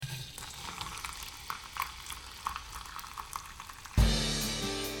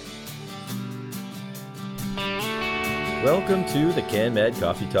Welcome to the CanMed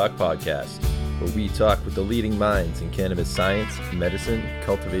Coffee Talk podcast, where we talk with the leading minds in cannabis science, medicine,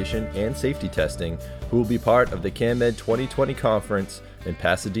 cultivation, and safety testing who will be part of the CanMed 2020 conference in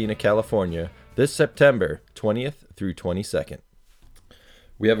Pasadena, California this September 20th through 22nd.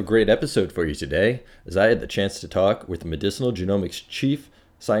 We have a great episode for you today, as I had the chance to talk with Medicinal Genomics Chief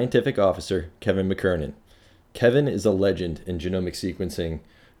Scientific Officer Kevin McKernan. Kevin is a legend in genomic sequencing,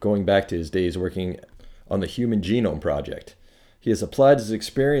 going back to his days working on the Human Genome Project. He has applied his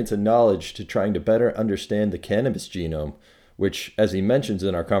experience and knowledge to trying to better understand the cannabis genome, which, as he mentions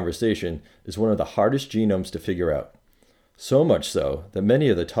in our conversation, is one of the hardest genomes to figure out. So much so that many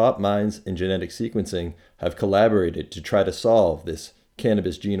of the top minds in genetic sequencing have collaborated to try to solve this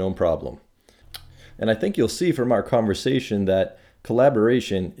cannabis genome problem. And I think you'll see from our conversation that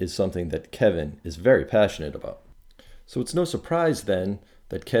collaboration is something that Kevin is very passionate about. So it's no surprise then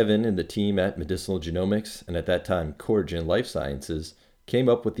that Kevin and the team at Medicinal Genomics, and at that time Coragen Life Sciences, came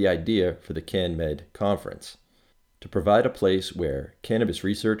up with the idea for the CanMed conference to provide a place where cannabis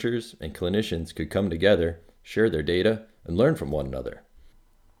researchers and clinicians could come together, share their data, and learn from one another.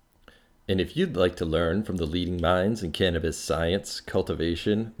 And if you'd like to learn from the leading minds in cannabis science,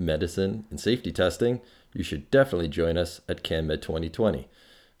 cultivation, medicine, and safety testing, you should definitely join us at CanMed 2020.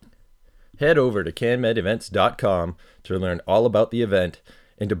 Head over to canmedevents.com to learn all about the event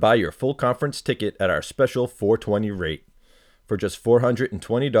and to buy your full conference ticket at our special 420 rate. For just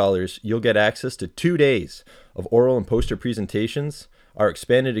 $420, you'll get access to 2 days of oral and poster presentations, our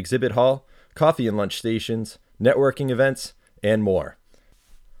expanded exhibit hall, coffee and lunch stations, networking events, and more.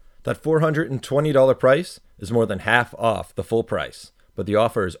 That $420 price is more than half off the full price, but the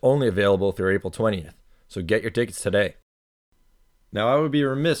offer is only available through April 20th. So get your tickets today. Now, I would be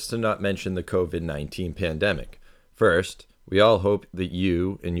remiss to not mention the COVID-19 pandemic. First, we all hope that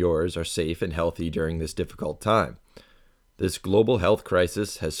you and yours are safe and healthy during this difficult time. This global health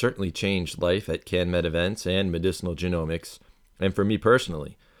crisis has certainly changed life at CanMed Events and Medicinal Genomics, and for me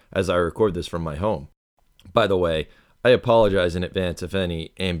personally, as I record this from my home. By the way, I apologize in advance if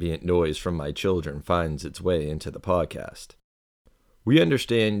any ambient noise from my children finds its way into the podcast. We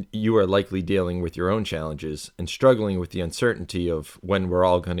understand you are likely dealing with your own challenges and struggling with the uncertainty of when we're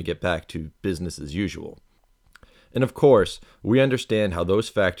all going to get back to business as usual. And of course, we understand how those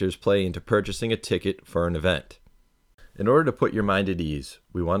factors play into purchasing a ticket for an event. In order to put your mind at ease,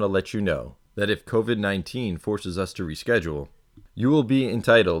 we want to let you know that if COVID-19 forces us to reschedule, you will be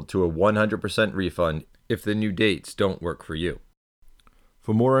entitled to a 100% refund if the new dates don't work for you.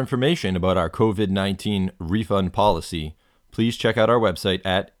 For more information about our COVID-19 refund policy, please check out our website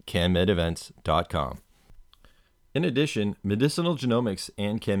at canmedevents.com. In addition, Medicinal Genomics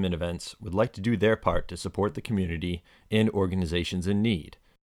and CanMed Events would like to do their part to support the community and organizations in need.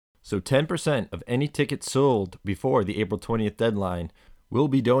 So 10% of any tickets sold before the April 20th deadline will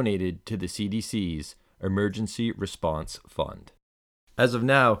be donated to the CDC's Emergency Response Fund. As of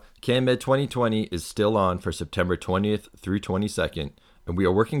now, CanMed 2020 is still on for September 20th through 22nd, and we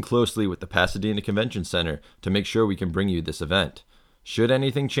are working closely with the Pasadena Convention Center to make sure we can bring you this event. Should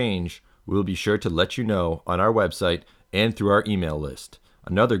anything change, we'll be sure to let you know on our website and through our email list.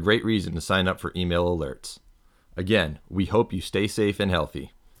 Another great reason to sign up for email alerts. Again, we hope you stay safe and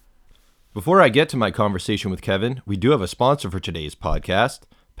healthy. Before I get to my conversation with Kevin, we do have a sponsor for today's podcast,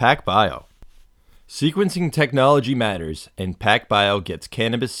 PacBio. Sequencing technology matters, and PacBio gets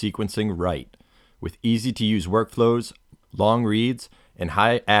cannabis sequencing right. With easy-to-use workflows, long reads, and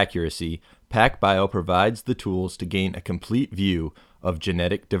high accuracy, PacBio provides the tools to gain a complete view of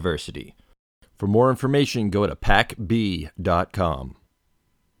genetic diversity. For more information, go to pacb.com.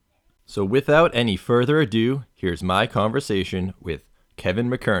 So without any further ado, here's my conversation with Kevin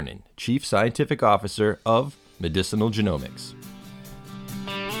McKernan, Chief Scientific Officer of Medicinal Genomics.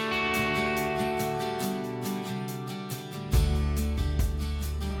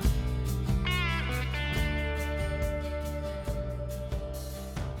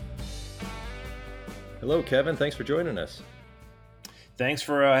 Hello, Kevin. Thanks for joining us. Thanks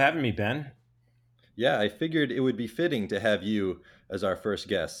for having me, Ben. Yeah, I figured it would be fitting to have you as our first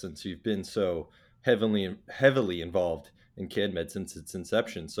guest since you've been so heavily involved in CanMed since its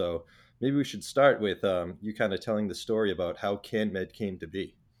inception. So maybe we should start with you kind of telling the story about how CanMed came to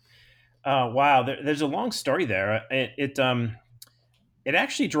be. Wow, there's a long story there. It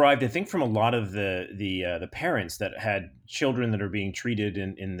actually derived, I think, from a lot of the parents that had children that are being treated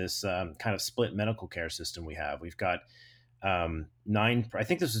in this kind of split medical care system we have. We've got nine. I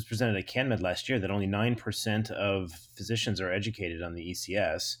think this was presented at CanMed last year that only 9% of physicians are educated on the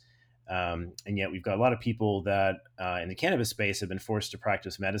ECS, And yet we've got a lot of people that in the cannabis space have been forced to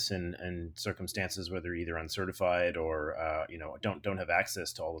practice medicine in circumstances where they're either uncertified or don't have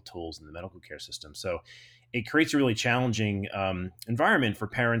access to all the tools in the medical care system. So it creates a really challenging environment for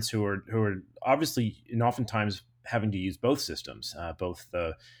parents who are obviously and oftentimes having to use both systems, both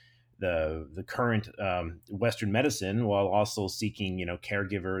the current Western medicine, while also seeking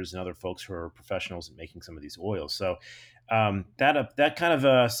caregivers and other folks who are professionals in making some of these oils. So that kind of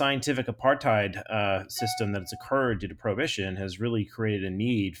a scientific apartheid system that has occurred due to prohibition has really created a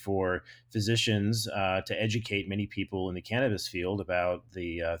need for physicians to educate many people in the cannabis field about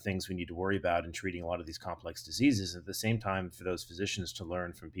the things we need to worry about in treating a lot of these complex diseases. At the same time, for those physicians to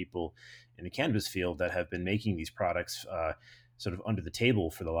learn from people in the cannabis field that have been making these products sort of under the table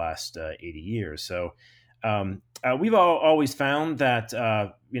for the last 80 years. So we've always found that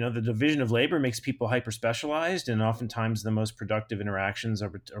the division of labor makes people hyper specialized, and oftentimes the most productive interactions are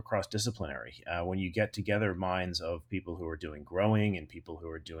cross disciplinary. When you get together minds of people who are doing growing and people who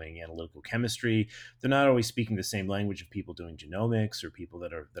are doing analytical chemistry, they're not always speaking the same language of people doing genomics or people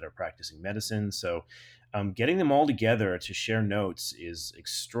that are practicing medicine. So getting them all together to share notes is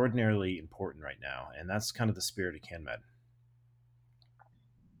extraordinarily important right now, and that's kind of the spirit of CanMed.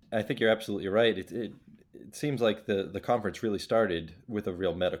 I think you're absolutely right. It seems like the conference really started with a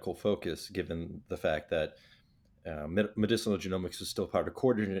real medical focus, given the fact that medicinal genomics was still part of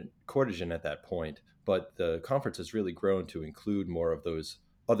Cortigen at that point. But the conference has really grown to include more of those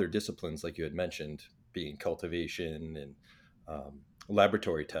other disciplines, like you had mentioned, being cultivation and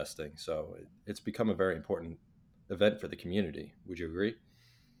laboratory testing. So it's become a very important event for the community. Would you agree?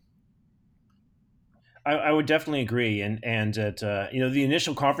 I would definitely agree, and at the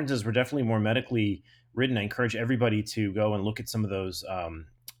initial conferences were definitely more medically written. I encourage everybody to go and look at some of those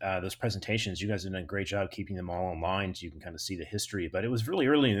presentations. You guys have done a great job keeping them all online, so you can kind of see the history. But it was really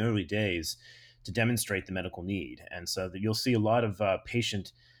early in the early days to demonstrate the medical need, and so that you'll see a lot of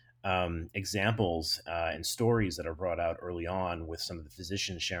patient examples and stories that are brought out early on with some of the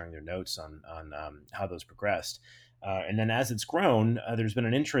physicians sharing their notes on how those progressed. And then as it's grown, there's been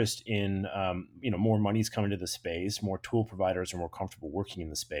an interest in, more money's coming to the space, more tool providers are more comfortable working in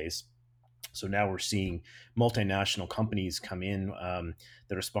the space. So now we're seeing multinational companies come in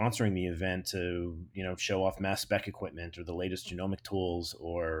that are sponsoring the event to, show off mass spec equipment or the latest genomic tools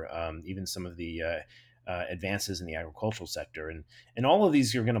or even some of the advances in the agricultural sector. And all of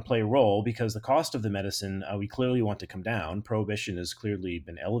these are going to play a role because the cost of the medicine, we clearly want to come down. Prohibition has clearly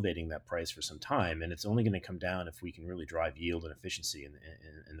been elevating that price for some time, and it's only going to come down if we can really drive yield and efficiency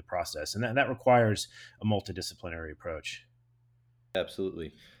in the process. And that requires a multidisciplinary approach.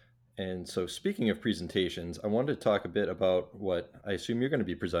 Absolutely. And so, speaking of presentations, I wanted to talk a bit about what I assume you're going to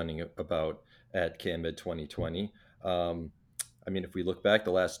be presenting about at CanMed 2020. If we look back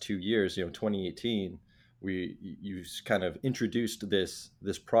the last 2 years, 2018, you kind of introduced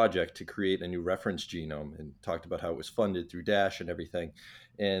this project to create a new reference genome and talked about how it was funded through Dash and everything.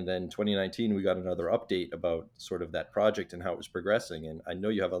 And then 2019, we got another update about sort of that project and how it was progressing. And I know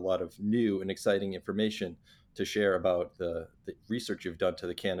you have a lot of new and exciting information to share about the research you've done to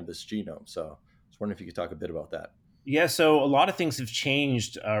the cannabis genome. So I was wondering if you could talk a bit about that. Yeah, so a lot of things have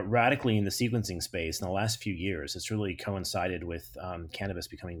changed radically in the sequencing space in the last few years. It's really coincided with cannabis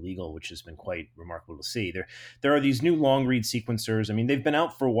becoming legal, which has been quite remarkable to see. There are these new long read sequencers. I mean, they've been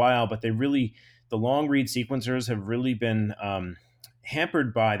out for a while, but the long read sequencers have really been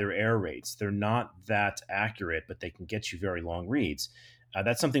hampered by their error rates. They're not that accurate, but they can get you very long reads.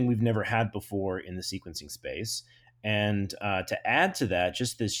 That's something we've never had before in the sequencing space. And to add to that,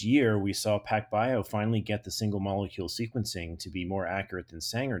 just this year, we saw PacBio finally get the single molecule sequencing to be more accurate than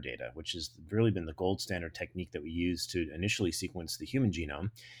Sanger data, which has really been the gold standard technique that we use to initially sequence the human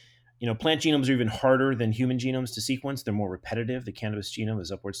genome. Plant genomes are even harder than human genomes to sequence. They're more repetitive. The cannabis genome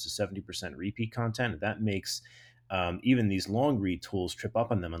is upwards to 70% repeat content. That makes even these long read tools trip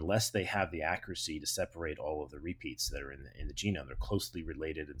up on them unless they have the accuracy to separate all of the repeats that are in the genome. They're closely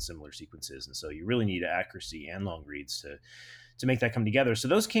related in similar sequences, and so you really need accuracy and long reads to make that come together. So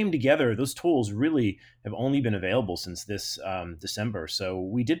those came together. Those tools really have only been available since this December. So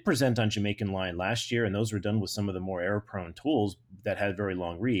we did present on Jamaican Lion last year, and those were done with some of the more error-prone tools that had very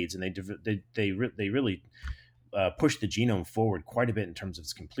long reads, and they really pushed the genome forward quite a bit in terms of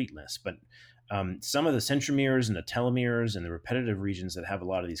its completeness. But some of the centromeres and the telomeres and the repetitive regions that have a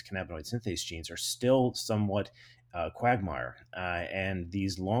lot of these cannabinoid synthase genes are still somewhat quagmire. And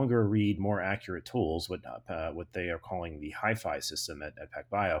these longer read, more accurate tools, what they are calling the Hi-Fi system at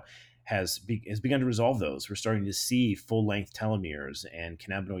PacBio, has begun to resolve those. We're starting to see full-length telomeres and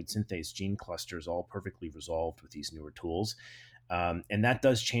cannabinoid synthase gene clusters all perfectly resolved with these newer tools. And that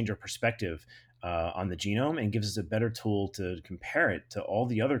does change our perspective on the genome and gives us a better tool to compare it to all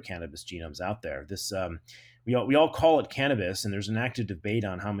the other cannabis genomes out there. We all call it cannabis, and there's an active debate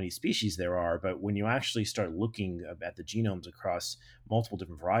on how many species there are. But when you actually start looking at the genomes across multiple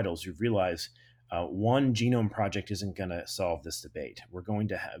different varietals, you realize one genome project isn't going to solve this debate. We're going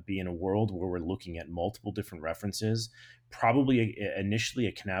to be in a world where we're looking at multiple different references, probably initially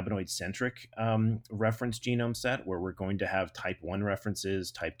a cannabinoid-centric reference genome set, where we're going to have type 1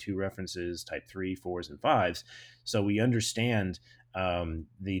 references, type 2 references, type 3, 4s, and 5s. So we understand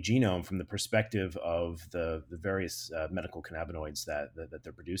the genome from the perspective of the various medical cannabinoids that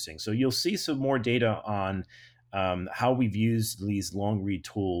they're producing. So you'll see some more data on how we've used these long read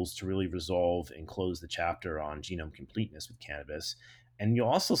tools to really resolve and close the chapter on genome completeness with cannabis. And you'll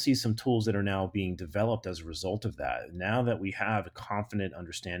also see some tools that are now being developed as a result of that. Now that we have a confident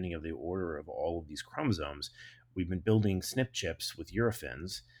understanding of the order of all of these chromosomes, we've been building SNP chips with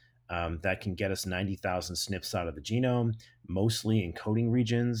urofins that can get us 90,000 SNPs out of the genome, mostly in coding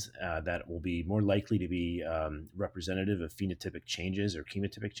regions that will be more likely to be representative of phenotypic changes or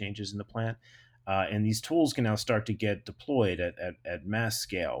chemotypic changes in the plant. And these tools can now start to get deployed at mass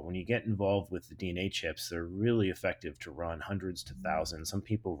scale. When you get involved with the DNA chips, they're really effective to run hundreds to thousands. Some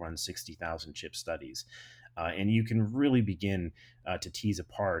people run 60,000 chip studies. And you can really begin to tease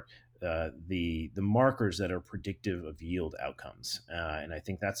apart the markers that are predictive of yield outcomes. And I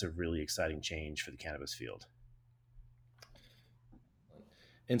think that's a really exciting change for the cannabis field.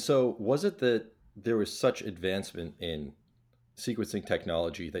 And so, was it that there was such advancement in sequencing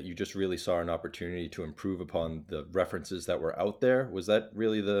technology that you just really saw an opportunity to improve upon the references that were out there? Was that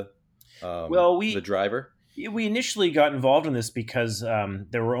really Well, the driver? we initially got involved in this because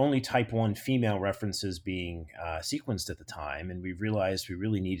there were only type 1 female references being sequenced at the time, and we realized we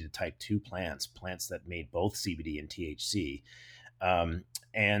really needed type 2 plants that made both CBD and THC.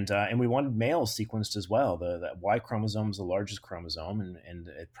 And we wanted males sequenced as well. The Y chromosome is the largest chromosome, and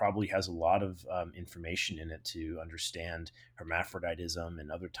it probably has a lot of information in it to understand hermaphroditism and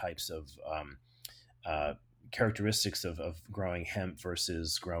other types of characteristics of growing hemp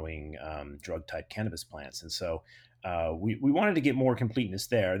versus growing drug type cannabis plants. And so we wanted to get more completeness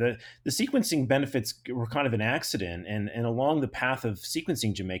there. The sequencing benefits were kind of an accident, and along the path of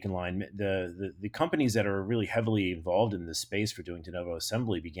sequencing Jamaican line, the companies that are really heavily involved in this space for doing de novo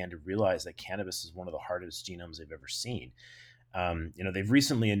assembly began to realize that cannabis is one of the hardest genomes they've ever seen. They've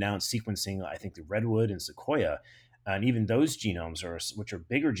recently announced sequencing, I think, the redwood and sequoia. And even those genomes which are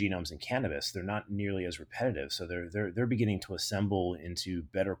bigger genomes in cannabis, they're not nearly as repetitive. So they're beginning to assemble into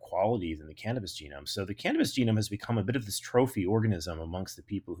better quality than the cannabis genome. So the cannabis genome has become a bit of this trophy organism amongst the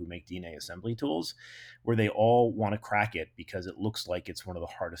people who make DNA assembly tools, where they all want to crack it because it looks like it's one of the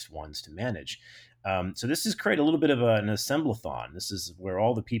hardest ones to manage. So this has created a little bit of an assemblathon. This is where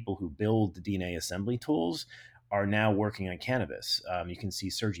all the people who build the DNA assembly tools are now working on cannabis. You can see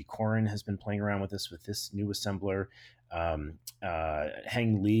Sergi Korin has been playing around with this new assembler.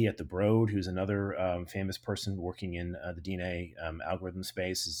 Heng Li at the Broad, who's another famous person working in the DNA algorithm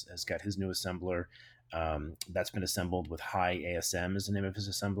space, has got his new assembler that's been assembled with high ASM as the name of his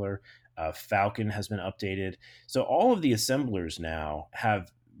assembler. Falcon has been updated. So all of the assemblers now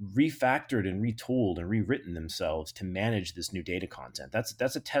have refactored and retooled and rewritten themselves to manage this new data content.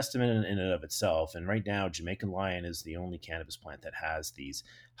 That's a testament in and of itself. And right now, Jamaican Lion is the only cannabis plant that has these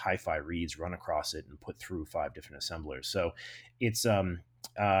hi-fi reads run across it and put through 5 different assemblers. So it's a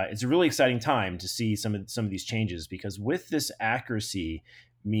really exciting time to see some of these changes, because with this accuracy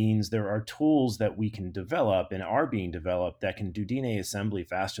means there are tools that we can develop and are being developed that can do DNA assembly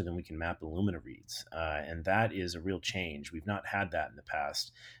faster than we can map Illumina reads. And that is a real change. We've not had that in the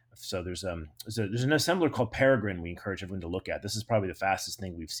past. So there's an assembler called Peregrine we encourage everyone to look at. This is probably the fastest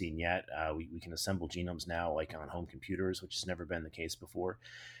thing we've seen yet. We can assemble genomes now like on home computers, which has never been the case before.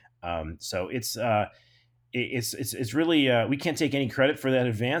 So it's really we can't take any credit for that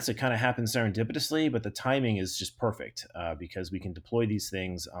advance. It kind of happened serendipitously, but the timing is just perfect because we can deploy these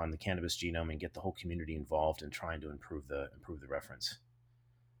things on the cannabis genome and get the whole community involved in trying to improve the reference.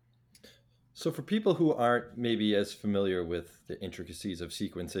 So for people who aren't maybe as familiar with the intricacies of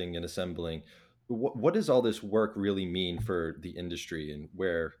sequencing and assembling, what does all this work really mean for the industry, and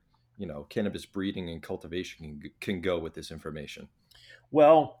where cannabis breeding and cultivation can go with this information?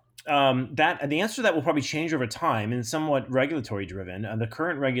 Well, the answer to that will probably change over time and somewhat regulatory driven. The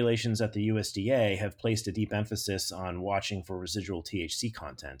current regulations at the USDA have placed a deep emphasis on watching for residual THC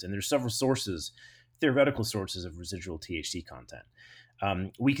content, and there's several theoretical sources of residual THC content.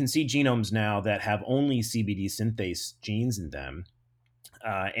 We can see genomes now that have only CBD synthase genes in them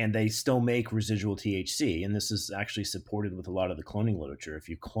and they still make residual THC. And this is actually supported with a lot of the cloning literature. If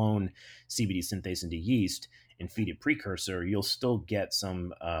you clone CBD synthase into yeast and feed it precursor, you'll still get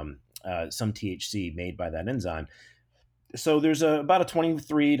some THC made by that enzyme. So there's about a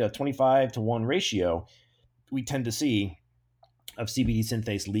 23 to 25 to 1 ratio we tend to see of CBD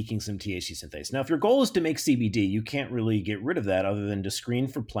synthase leaking some THC synthase. Now, if your goal is to make CBD, you can't really get rid of that other than to screen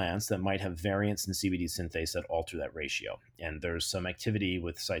for plants that might have variants in CBD synthase that alter that ratio. And there's some activity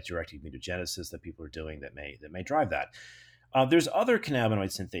with site-directed mutagenesis that people are doing that may drive that. There's other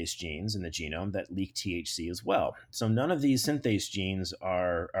cannabinoid synthase genes in the genome that leak THC as well. So none of these synthase genes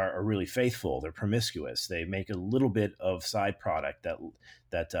are really faithful. They're promiscuous. They make a little bit of side product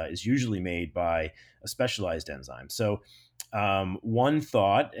that is usually made by a specialized enzyme. So one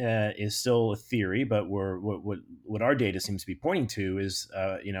thought is still a theory, but what our data seems to be pointing to is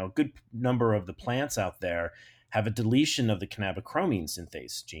a good number of the plants out there have a deletion of the cannabichromene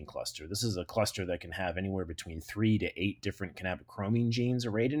synthase gene cluster. This is a cluster that can have anywhere between 3 to 8 different cannabichromene genes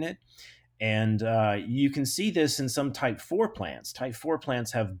arrayed in it. And you can see this in some type 4 plants. Type 4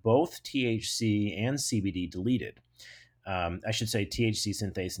 plants have both THC and CBD deleted. I should say THC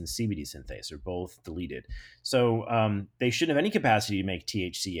synthase and CBD synthase are both deleted. So they shouldn't have any capacity to make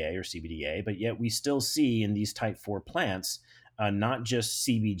THCA or CBDA, but yet we still see in these type 4 plants not just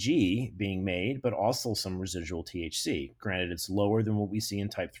CBG being made, but also some residual THC. Granted, it's lower than what we see in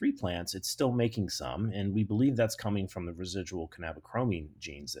type 3 plants. It's still making some, and we believe that's coming from the residual cannabichromene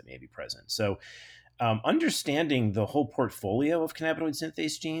genes that may be present. So understanding the whole portfolio of cannabinoid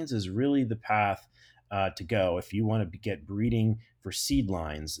synthase genes is really the path to go if you want to get breeding for seed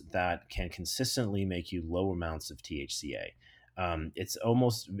lines that can consistently make you low amounts of THCA.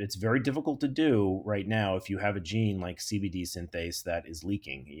 It's very difficult to do right now if you have a gene like CBD synthase that is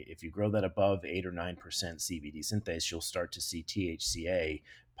leaking. If you grow that above 8 or 9% CBD synthase, you'll start to see THCA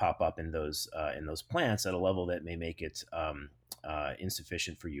pop up in those plants at a level that may make it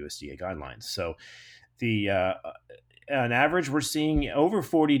insufficient for USDA guidelines. So on average, we're seeing over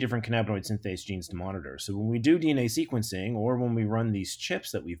 40 different cannabinoid synthase genes to monitor. So when we do DNA sequencing or when we run these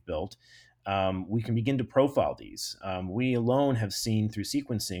chips that we've built, we can begin to profile these. We alone have seen through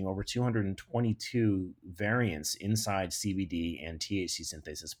sequencing over 222 variants inside CBD and THC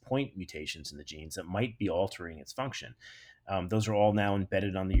synthesis point mutations in the genes that might be altering its function. Those are all now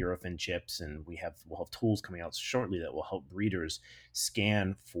embedded on the Eurofin chips, and we'll have tools coming out shortly that will help breeders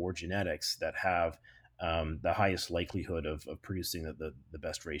scan for genetics that have the highest likelihood of producing the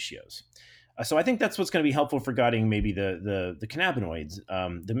best ratios. So I think that's what's going to be helpful for guiding maybe the cannabinoids,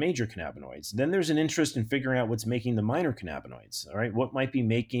 the major cannabinoids. Then there's an interest in figuring out what's making the minor cannabinoids. All right, what might be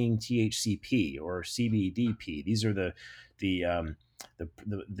making THCP or CBDP? These are the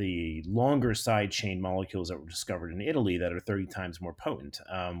longer side chain molecules that were discovered in Italy that are 30 times more potent.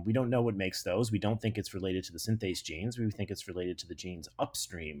 We don't know what makes those. We don't think it's related to the synthase genes. We think it's related to the genes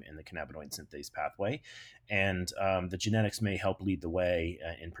upstream in the cannabinoid synthase pathway. And the genetics may help lead the way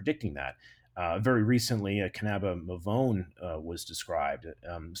in predicting that. Very recently, a cannabimavone was described. It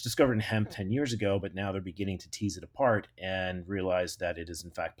was discovered in hemp 10 years ago, but now they're beginning to tease it apart and realize that it is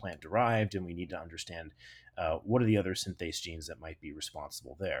in fact plant-derived, and we need to understand what are the other synthase genes that might be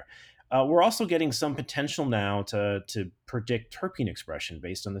responsible there. We're also getting some potential now to predict terpene expression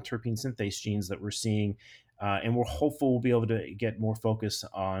based on the terpene synthase genes that we're seeing, and we're hopeful we'll be able to get more focus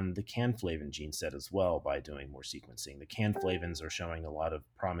on the canflavin gene set as well by doing more sequencing. The canflavins are showing a lot of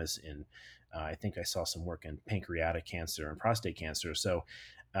promise in I think I saw some work in pancreatic cancer and prostate cancer. So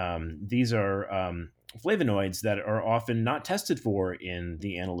these are flavonoids that are often not tested for in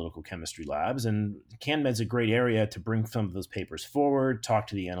the analytical chemistry labs. And CanMed's a great area to bring some of those papers forward, talk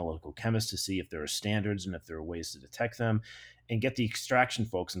to the analytical chemists to see if there are standards and if there are ways to detect them, and get the extraction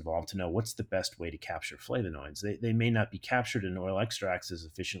folks involved to know what's the best way to capture flavonoids. They may not be captured in oil extracts as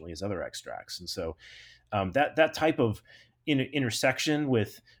efficiently as other extracts. And so that type of intersection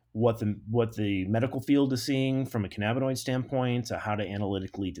with what the medical field is seeing from a cannabinoid standpoint, to how to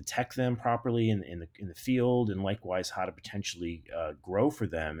analytically detect them properly in the field, and likewise how to potentially grow for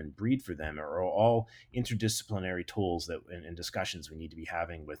them and breed for them, are all interdisciplinary tools that and discussions we need to be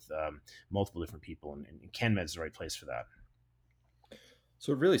having with multiple different people, and CanMed's the right place for that.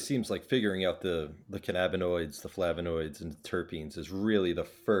 So it really seems like figuring out the cannabinoids, the flavonoids, and the terpenes is really the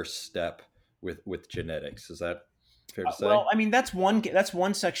first step with genetics. Is that fair to say? Well, I mean, that's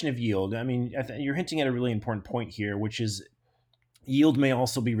one section of yield. I mean, you're hinting at a really important point here, which is yield may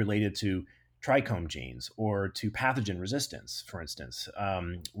also be related to trichome genes or to pathogen resistance, for instance.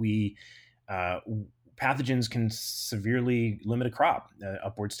 pathogens can severely limit a crop,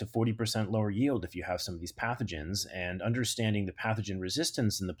 upwards to 40% lower yield if you have some of these pathogens. And understanding the pathogen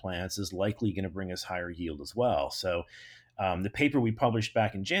resistance in the plants is likely going to bring us higher yield as well. So the paper we published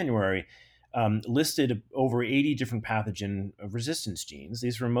back in January listed over 80 different pathogen resistance genes.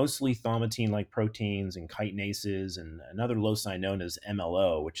 These were mostly thaumatin-like proteins and chitinases and another loci known as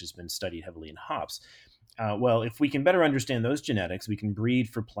MLO, which has been studied heavily in hops. Well, if we can better understand those genetics, we can breed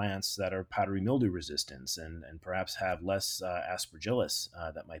for plants that are powdery mildew resistance and perhaps have less aspergillus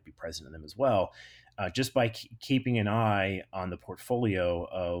that might be present in them as well, just by keeping an eye on the portfolio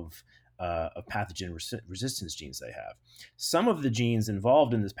of pathogen resistance genes they have. Some of the genes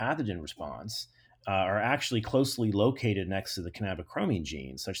involved in this pathogen response are actually closely located next to the cannabichromene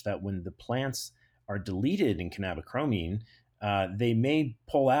gene, such that when the plants are deleted in cannabichromene, they may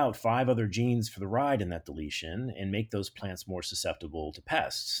pull out 5 other genes for the ride in that deletion and make those plants more susceptible to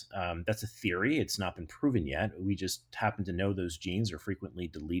pests. That's a theory. It's not been proven yet. We just happen to know those genes are frequently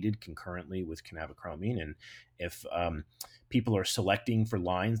deleted concurrently with cannabichromene. And if people are selecting for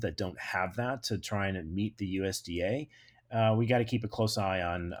lines that don't have that to try and meet the USDA, we got to keep a close eye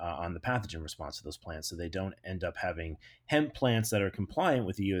on the pathogen response of those plants so they don't end up having hemp plants that are compliant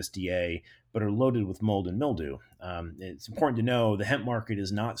with the USDA but are loaded with mold and mildew. It's important to know the hemp market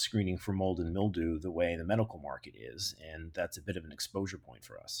is not screening for mold and mildew the way the medical market is, and that's a bit of an exposure point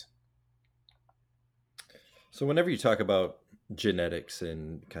for us. So whenever you talk about genetics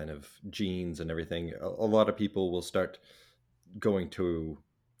and kind of genes and everything, a lot of people will start going to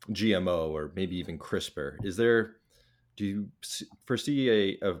GMO or maybe even CRISPR. Do you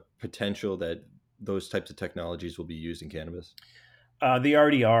foresee a potential that those types of technologies will be used in cannabis? They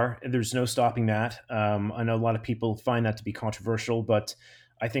already are. There's no stopping that. I know a lot of people find that to be controversial, but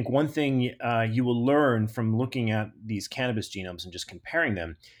I think one thing you will learn from looking at these cannabis genomes and just comparing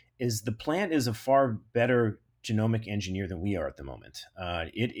them is the plant is a far better genomic engineer than we are at the moment.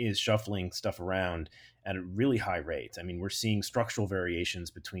 It is shuffling stuff around at a really high rate. I mean, we're seeing structural variations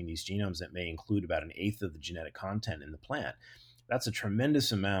between these genomes that may include about 1/8 of the genetic content in the plant. That's a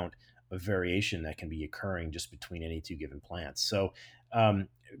tremendous amount of variation that can be occurring just between any 2 given plants. So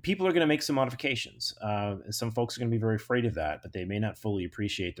people are going to make some modifications. And some folks are going to be very afraid of that, but they may not fully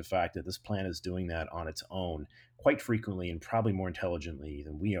appreciate the fact that this plant is doing that on its own quite frequently and probably more intelligently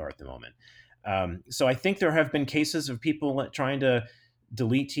than we are at the moment. So I think there have been cases of people trying to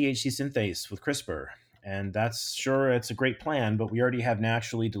delete THC synthase with CRISPR. And it's a great plan, but we already have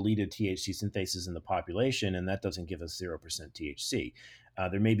naturally deleted THC synthases in the population, and that doesn't give us 0% THC.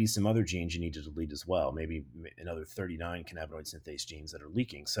 There may be some other genes you need to delete as well, maybe another 39 cannabinoid synthase genes that are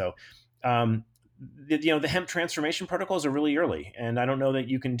leaking. So, the hemp transformation protocols are really early, and I don't know that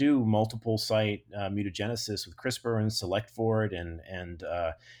you can do multiple site mutagenesis with CRISPR and select for it, and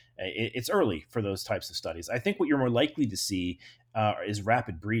it's early for those types of studies. I think what you're more likely to see is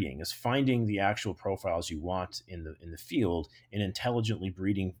rapid breeding, is finding the actual profiles you want in the field and intelligently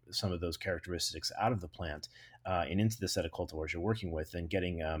breeding some of those characteristics out of the plant and into the set of cultivars you're working with, and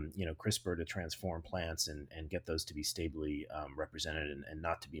getting CRISPR to transform plants and get those to be stably represented and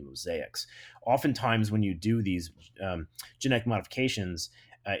not to be mosaics. Oftentimes, when you do these genetic modifications,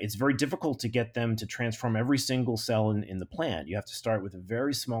 it's very difficult to get them to transform every single cell in the plant. You have to start with a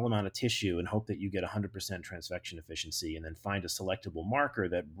very small amount of tissue and hope that you get 100% transfection efficiency, and then find a selectable marker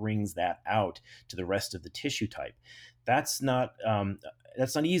that brings that out to the rest of the tissue type. That's not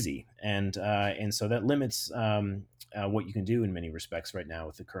easy, and so that limits what you can do in many respects right now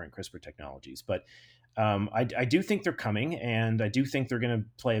with the current CRISPR technologies. But I do think they're coming, and I do think they're going to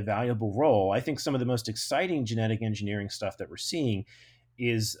play a valuable role. I think some of the most exciting genetic engineering stuff that we're seeing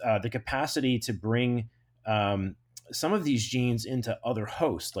is the capacity to bring some of these genes into other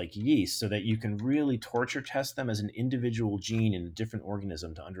hosts like yeast, so that you can really torture test them as an individual gene in a different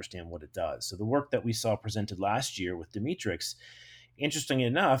organism to understand what it does. So the work that we saw presented last year with Demetrix, interestingly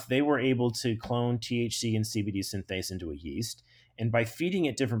enough, they were able to clone THC and CBD synthase into a yeast. And by feeding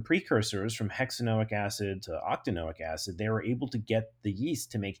it different precursors from hexanoic acid to octanoic acid, they were able to get the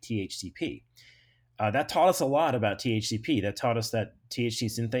yeast to make THCP. That taught us a lot about THCP. That taught us that THC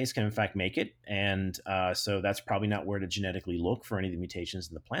synthase can in fact make it. And so that's probably not where to genetically look for any of the mutations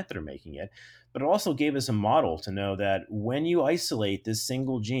in the plant that are making it. But it also gave us a model to know that when you isolate this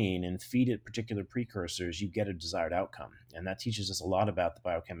single gene and feed it particular precursors, you get a desired outcome. And that teaches us a lot about the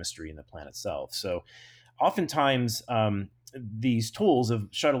biochemistry in the plant itself. So oftentimes, these tools of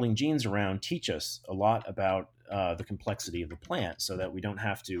shuttling genes around teach us a lot about the complexity of the plant, so that we don't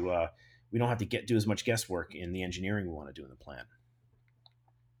have to do as much guesswork in the engineering we want to do in the plant.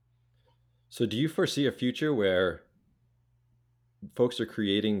 So do you foresee a future where folks are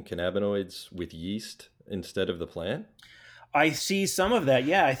creating cannabinoids with yeast instead of the plant? I see some of that.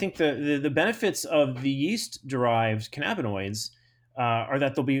 Yeah, I think the benefits of the yeast derived cannabinoids are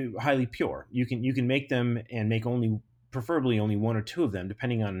that they'll be highly pure. You can make them and make only preferably only one or two of them,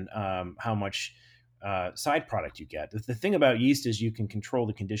 depending on how much side product you get. The thing about yeast is you can control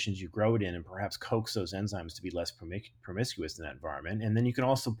the conditions you grow it in, and perhaps coax those enzymes to be less promiscuous in that environment. And then you can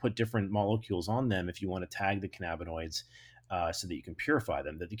also put different molecules on them if you want to tag the cannabinoids. So that you can purify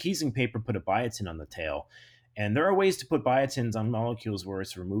them. The Keesing paper put a biotin on the tail, and there are ways to put biotins on molecules where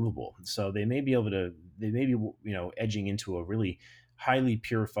it's removable. So they may be edging into a really highly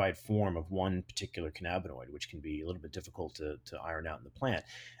purified form of one particular cannabinoid, which can be a little bit difficult to iron out in the plant.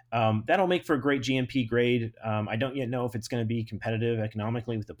 That'll make for a great GMP grade. I don't yet know if it's going to be competitive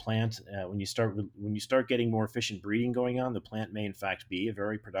economically with the plant. When you start getting more efficient breeding going on, the plant may in fact be a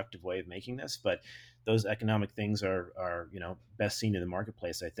very productive way of making this. But those economic things are best seen in the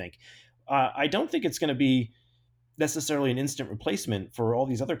marketplace, I think. I don't think it's going to be necessarily an instant replacement for all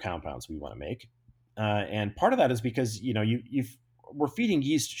these other compounds we want to make. And part of that is because we're feeding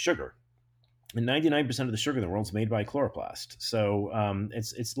yeast sugar, and 99% of the sugar in the world is made by chloroplast. So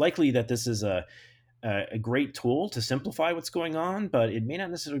it's likely that this is a great tool to simplify what's going on, but it may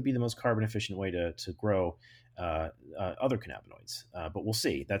not necessarily be the most carbon efficient way to grow other cannabinoids. But we'll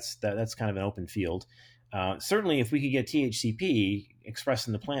see. That's kind of an open field. Certainly, if we could get THCP expressed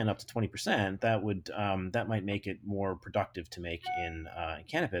in the plant up to 20%, that might make it more productive to make in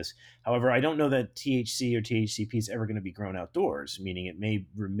cannabis. However, I don't know that THC or THCP is ever going to be grown outdoors, meaning it may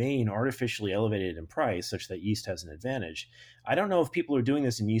remain artificially elevated in price such that yeast has an advantage. I don't know if people who are doing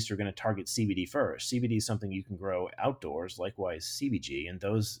this in yeast are going to target CBD first. CBD is something you can grow outdoors, likewise CBG, and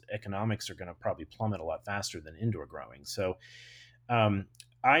those economics are going to probably plummet a lot faster than indoor growing. So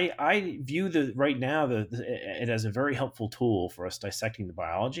I view it as a very helpful tool for us dissecting the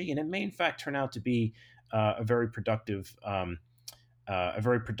biology, and it may in fact turn out to be a very productive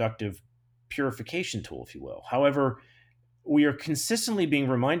purification tool, if you will. However, we are consistently being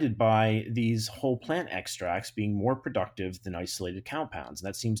reminded by these whole plant extracts being more productive than isolated compounds. And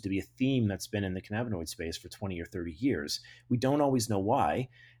that seems to be a theme that's been in the cannabinoid space for 20 or 30 years. We don't always know why.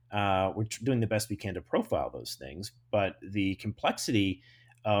 We're doing the best we can to profile those things, but the complexity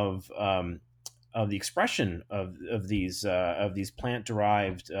of the expression of these plant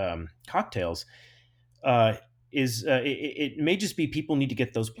derived cocktails it may just be people need to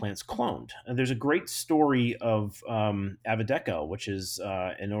get those plants cloned. And there's a great story of Avadeco, which is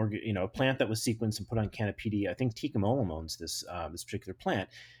a plant that was sequenced and put on Canopy. I think Tecamolum owns this particular plant.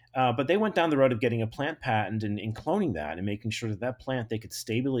 But they went down the road of getting a plant patent and cloning that and making sure that plant they could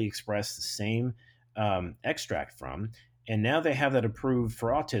stably express the same extract from. And now they have that approved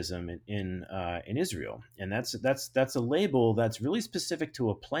for autism in Israel, and that's a label that's really specific to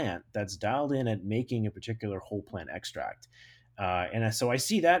a plant that's dialed in at making a particular whole plant extract. And so I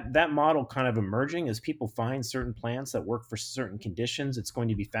see that model kind of emerging as people find certain plants that work for certain conditions. It's going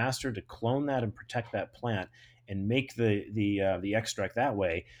to be faster to clone that and protect that plant and make the extract that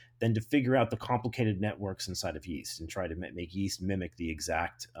way than to figure out the complicated networks inside of yeast and try to make yeast mimic the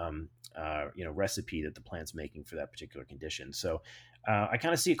exact recipe that the plant's making for that particular condition. So I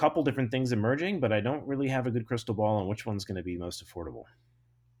kind of see a couple different things emerging, but I don't really have a good crystal ball on which one's going to be most affordable.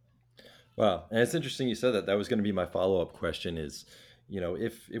 Wow. And it's interesting you said that. That was going to be my follow-up question is,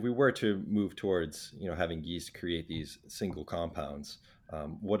 if we were to move towards, having yeast create these single compounds,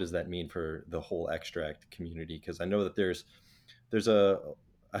 what does that mean for the whole extract community? Because I know that there's a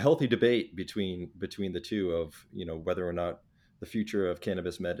healthy debate between the two of, whether or not the future of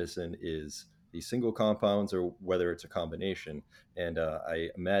cannabis medicine is these single compounds or whether it's a combination. And I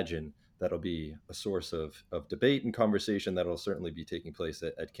imagine that'll be a source of debate and conversation that'll certainly be taking place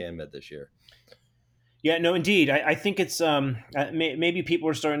at CanMed this year. Yeah, no, indeed. I think it's maybe people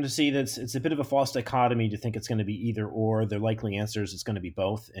are starting to see that it's a bit of a false dichotomy to think it's going to be either or. The likely answer is it's going to be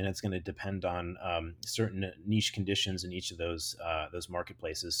both, and it's going to depend on certain niche conditions in each of those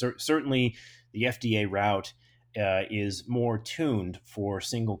marketplaces. Certainly, the FDA route is more tuned for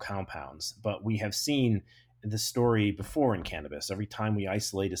single compounds, but we have seen the story before in cannabis. Every time we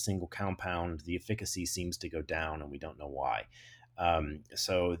isolate a single compound, the efficacy seems to go down, and we don't know why.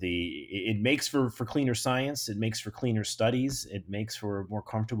 So it makes for cleaner science. It makes for cleaner studies. It makes for a more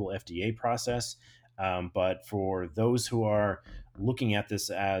comfortable FDA process. But for those who are looking at this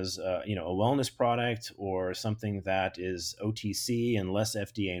as a wellness product or something that is OTC and less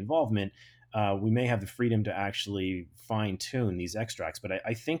FDA involvement, we may have the freedom to actually fine tune these extracts. But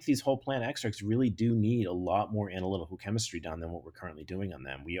I think these whole plant extracts really do need a lot more analytical chemistry done than what we're currently doing on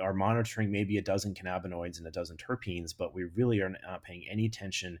them. We are monitoring maybe a dozen cannabinoids and a dozen terpenes, but we really are not paying any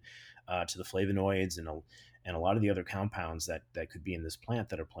attention to the flavonoids and a lot of the other compounds that could be in this plant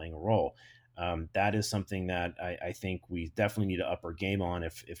that are playing a role. That is something that I think we definitely need to up our game on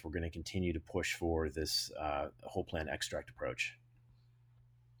if we're going to continue to push for this whole plant extract approach.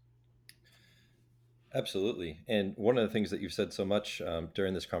 Absolutely. And one of the things that you've said so much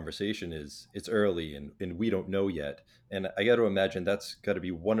during this conversation is it's early and we don't know yet. And I got to imagine that's got to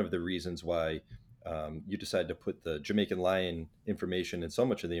be one of the reasons why you decided to put the Jamaican lion information and so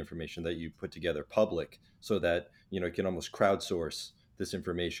much of the information that you put together public so that, you can almost crowdsource this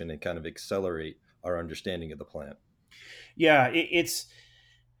information and kind of accelerate our understanding of the plant. Yeah, it's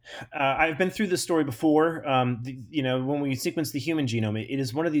I've been through this story before. When we sequence the human genome, it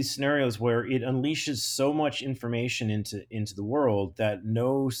is one of these scenarios where it unleashes so much information into the world that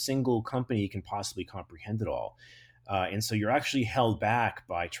no single company can possibly comprehend it all. And so you're actually held back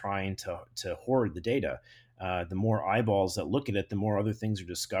by trying to hoard the data. The more eyeballs that look at it, the more other things are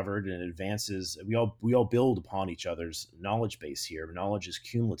discovered and advances. We all build upon each other's knowledge base here. Knowledge is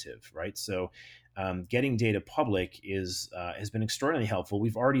cumulative, right? So getting data public has been extraordinarily helpful.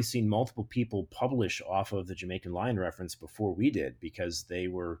 We've already seen multiple people publish off of the Jamaican lion reference before we did, because they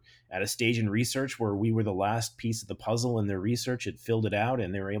were at a stage in research where we were the last piece of the puzzle in their research. It filled it out,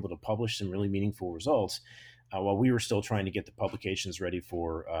 and they were able to publish some really meaningful results while we were still trying to get the publications ready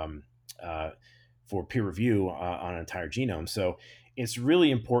for peer review on an entire genome. So it's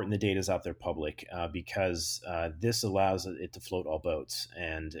really important the data is out there public because this allows it to float all boats.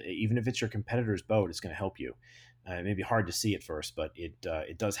 And even if it's your competitor's boat, it's going to help you. It may be hard to see at first, but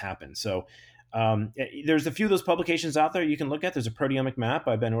it does happen. So there's a few of those publications out there you can look at. There's a proteomic map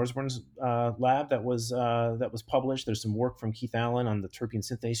by Ben Osborne's lab that was published. There's some work from Keith Allen on the terpene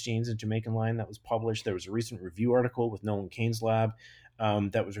synthase genes in Jamaican lion that was published. There was a recent review article with Nolan Kane's lab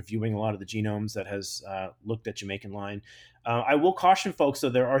that was reviewing a lot of the genomes that has looked at Jamaican lion. I will caution folks, though,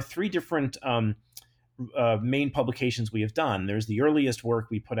 there are three different main publications we have done. There's the earliest work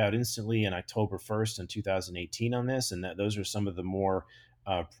we put out instantly in October 1st in 2018 on this, and those are some of the more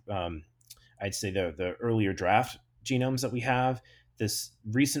I'd say the earlier draft genomes that we have. This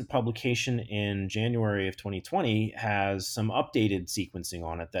recent publication in January of 2020 has some updated sequencing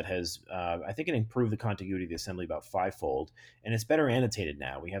on it that has, I think it improved the contiguity of the assembly about fivefold, and it's better annotated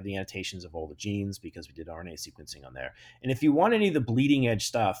now. We have the annotations of all the genes because we did RNA sequencing on there. And if you want any of the bleeding edge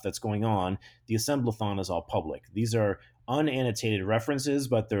stuff that's going on, the Assemblathon is all public. These are unannotated references,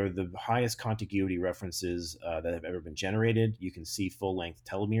 but they're the highest contiguity references that have ever been generated. You can see full-length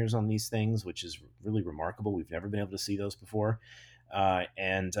telomeres on these things, which is really remarkable. We've never been able to see those before.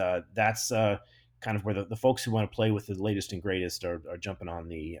 And that's kind of where the folks who want to play with the latest and greatest are jumping on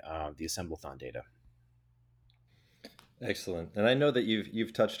the Assemblathon data. Excellent. And I know that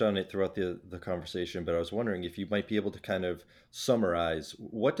you've touched on it throughout the conversation, but I was wondering if you might be able to kind of summarize,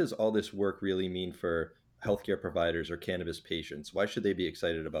 what does all this work really mean for healthcare providers or cannabis patients? Why should they be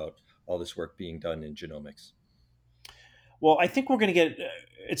excited about all this work being done in genomics? Well, I think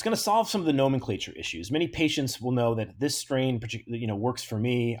it's going to solve some of the nomenclature issues. Many patients will know that this strain, particularly, works for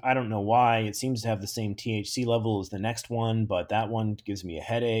me. I don't know why. It seems to have the same THC level as the next one, but that one gives me a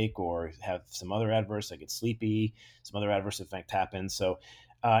headache or have some other adverse. I get sleepy. Some other adverse effect happens. So,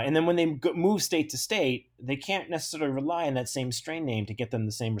 and then when they move state to state, they can't necessarily rely on that same strain name to get them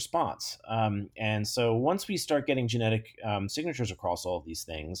the same response. And so once we start getting genetic signatures across all of these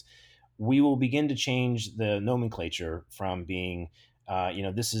things, we will begin to change the nomenclature from being,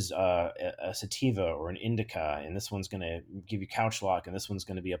 this is a sativa or an indica, and this one's going to give you couch lock, and this one's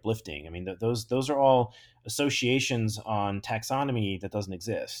going to be uplifting. I mean, those are all associations on taxonomy that doesn't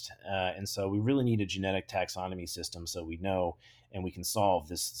exist. And so we really need a genetic taxonomy system so we know and we can solve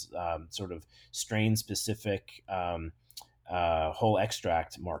this sort of strain-specific whole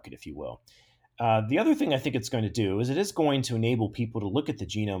extract market, if you will. The other thing I think it's going to do is it is going to enable people to look at the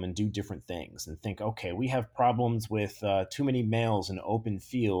genome and do different things and think, okay, we have problems with too many males in open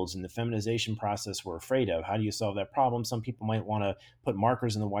fields and the feminization process we're afraid of. How do you solve that problem? Some people might want to put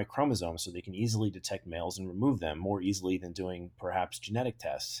markers in the Y chromosome so they can easily detect males and remove them more easily than doing perhaps genetic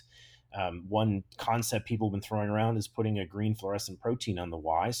tests. One concept people have been throwing around is putting a green fluorescent protein on the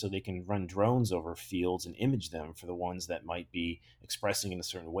Y so they can run drones over fields and image them for the ones that might be expressing in a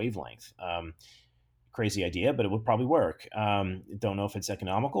certain wavelength. Crazy idea, but it would probably work. Don't know if it's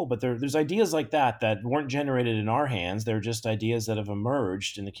economical, but there's ideas like that weren't generated in our hands. They're just ideas that have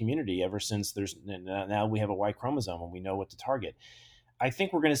emerged in the community ever since now we have a Y chromosome and we know what to target. I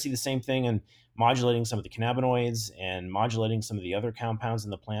think we're going to see the same thing in modulating some of the cannabinoids and modulating some of the other compounds in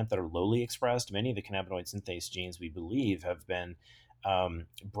the plant that are lowly expressed. Many of the cannabinoid synthase genes, we believe, have been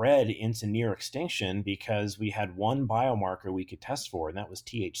bred into near extinction because we had one biomarker we could test for, and that was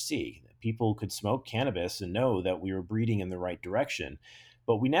THC. People could smoke cannabis and know that we were breeding in the right direction.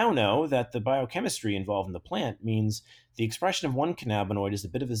 But we now know that the biochemistry involved in the plant means the expression of one cannabinoid is a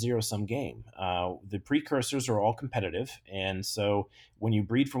bit of a zero-sum game. The precursors are all competitive, and so when you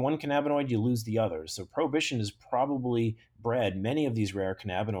breed for one cannabinoid, you lose the other. So prohibition has probably bred many of these rare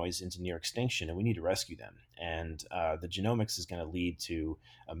cannabinoids into near extinction, and we need to rescue them. And the genomics is going to lead to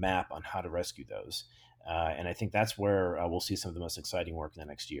a map on how to rescue those. And I think that's where we'll see some of the most exciting work in the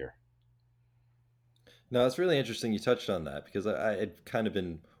next year. No, it's really interesting you touched on that because I had kind of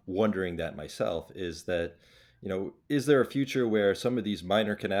been wondering that myself is that, is there a future where some of these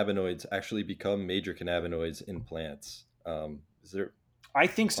minor cannabinoids actually become major cannabinoids in plants? Is there I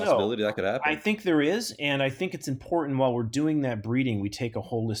think a so. possibility that could I happen? think there is, and I think it's important while we're doing that breeding, we take a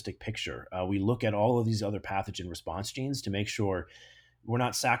holistic picture. We look at all of these other pathogen response genes to make sure we're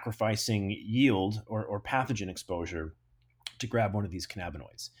not sacrificing yield or pathogen exposure to grab one of these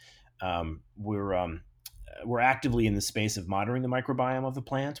cannabinoids. We're actively in the space of monitoring the microbiome of the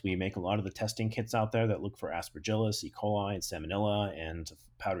plant. We make a lot of the testing kits out there that look for Aspergillus, E. coli, and Salmonella, and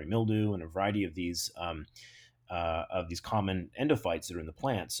powdery mildew, and a variety of these common endophytes that are in the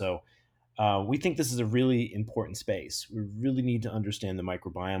plant. So we think this is a really important space. We really need to understand the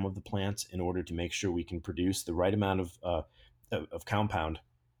microbiome of the plant in order to make sure we can produce the right amount of compound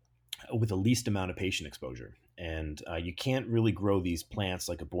with the least amount of patient exposure. And you can't really grow these plants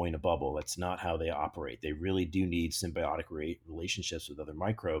like a boy in a bubble. That's not how they operate. They really do need symbiotic relationships with other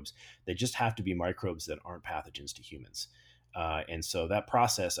microbes. They just have to be microbes that aren't pathogens to humans. And so that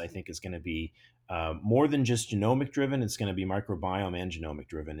process, I think, is going to be more than just genomic driven. It's going to be microbiome and genomic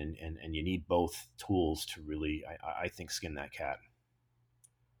driven. And you need both tools to really, I think, skin that cat.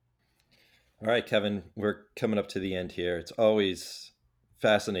 All right, Kevin, we're coming up to the end here. It's always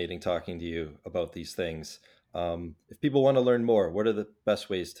fascinating talking to you about these things. If people want to learn more, what are the best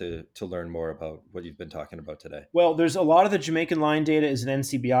ways to learn more about what you've been talking about today? Well, there's a lot of the Jamaican line data is in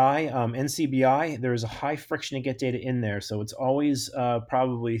NCBI. NCBI, there's a high friction to get data in there. So it's always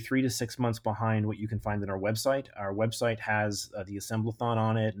probably 3 to 6 months behind what you can find on our website. Our website has the Assemblathon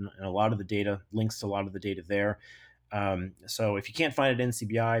on it and a lot of the data, links to a lot of the data there. So if you can't find it at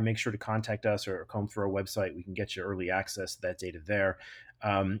NCBI, make sure to contact us or come through our website. We can get you early access to that data there.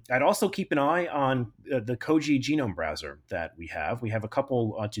 I'd also keep an eye on the Koji genome browser that we have. We have a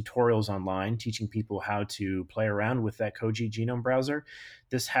couple tutorials online teaching people how to play around with that Koji genome browser.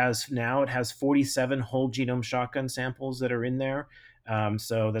 It has 47 whole genome shotgun samples that are in there.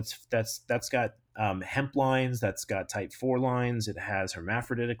 So that's got hemp lines, that's got type 4 lines, it has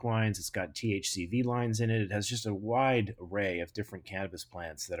hermaphroditic lines, it's got THCV lines in it. It has just a wide array of different cannabis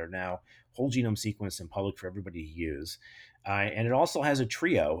plants that are now whole genome sequenced and public for everybody to use. And it also has a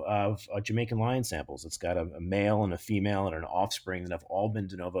trio of Jamaican lion samples. It's got a male and a female and an offspring that have all been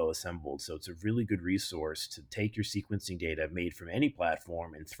de novo assembled. So it's a really good resource to take your sequencing data made from any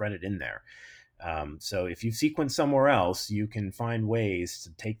platform and thread it in there. So if you've sequenced somewhere else, you can find ways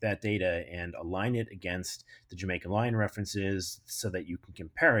to take that data and align it against the Jamaican lion references so that you can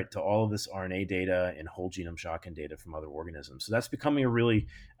compare it to all of this RNA data and whole genome shotgun data from other organisms. So that's becoming a really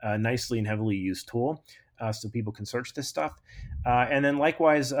nicely and heavily used tool. So people can search this stuff, and then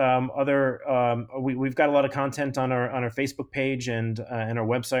likewise, we've got a lot of content on our Facebook page and our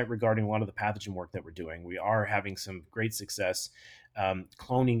website regarding a lot of the pathogen work that we're doing. We are having some great success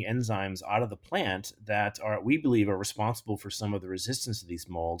cloning enzymes out of the plant that we believe are responsible for some of the resistance to these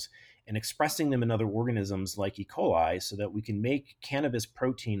molds and expressing them in other organisms like E. coli so that we can make cannabis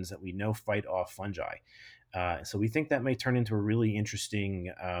proteins that we know fight off fungi. So we think that may turn into a really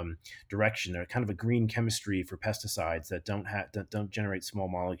interesting direction, or kind of a green chemistry for pesticides that don't generate small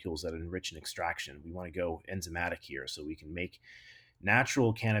molecules that enrich in extraction. We want to go enzymatic here, so we can make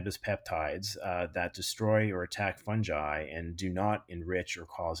natural cannabis peptides that destroy or attack fungi and do not enrich or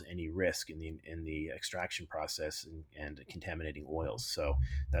cause any risk in the extraction process and contaminating oils. So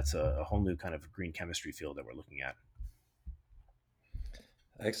that's a whole new kind of green chemistry field that we're looking at.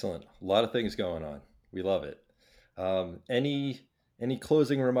 Excellent. A lot of things going on. We love it. Any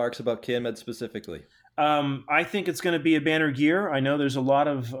closing remarks about CanMed specifically? I think it's going to be a banner year. I know there's a lot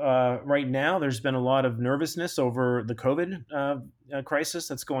of right now. There's been a lot of nervousness over the COVID crisis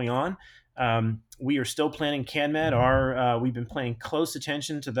that's going on. We are still planning CanMed. We've been paying close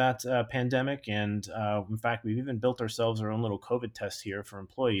attention to that pandemic, and in fact, we've even built ourselves our own little COVID test here for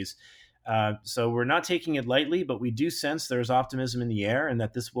employees. So we're not taking it lightly, but we do sense there's optimism in the air and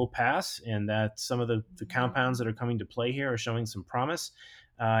that this will pass, and that some of the compounds that are coming to play here are showing some promise,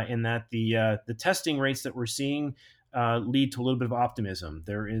 and that the testing rates that we're seeing lead to a little bit of optimism.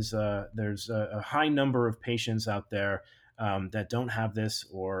 There's a high number of patients out there that don't have this,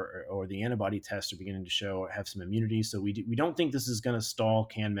 or the antibody tests are beginning to show have some immunity. So we don't think this is going to stall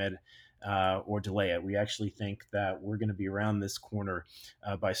CanMed or delay it. We actually think that we're going to be around this corner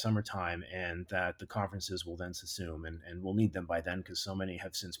by summertime, and that the conferences will then assume, and we'll need them by then because so many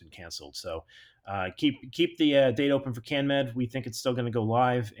have since been canceled. So keep the date open for CanMed. We think it's still going to go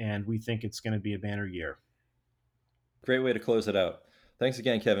live, and we think it's going to be a banner year. Great way to close it out. Thanks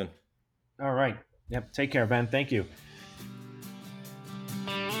again, Kevin. All right. Yep. Take care, Ben. Thank you.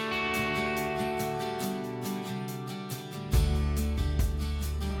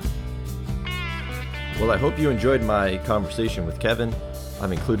 Well, I hope you enjoyed my conversation with Kevin.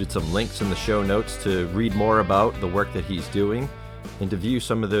 I've included some links in the show notes to read more about the work that he's doing and to view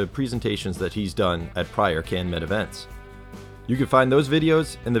some of the presentations that he's done at prior CanMed events. You can find those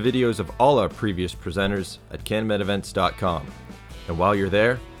videos and the videos of all our previous presenters at canmedevents.com. And while you're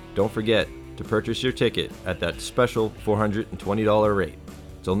there, don't forget to purchase your ticket at that special $420 rate.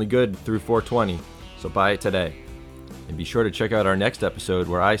 It's only good through 4/20, so buy it today. And be sure to check out our next episode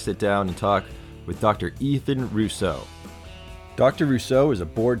where I sit down and talk with Dr. Ethan Rousseau. Dr. Rousseau is a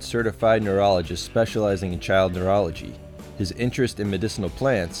board-certified neurologist specializing in child neurology. His interest in medicinal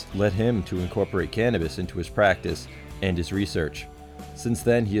plants led him to incorporate cannabis into his practice and his research. Since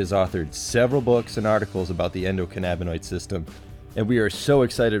then, he has authored several books and articles about the endocannabinoid system, and we are so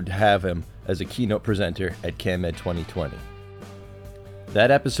excited to have him as a keynote presenter at CanMed 2020.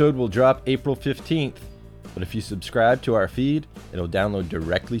 That episode will drop April 15th, but if you subscribe to our feed, it'll download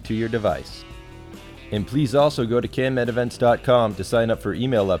directly to your device. And please also go to canmedevents.com to sign up for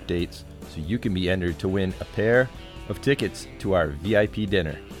email updates so you can be entered to win a pair of tickets to our VIP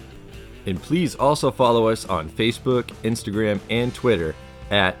dinner. And please also follow us on Facebook, Instagram, and Twitter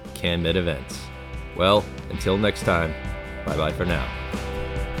at CanMed Events. Well, until next time, bye-bye for now.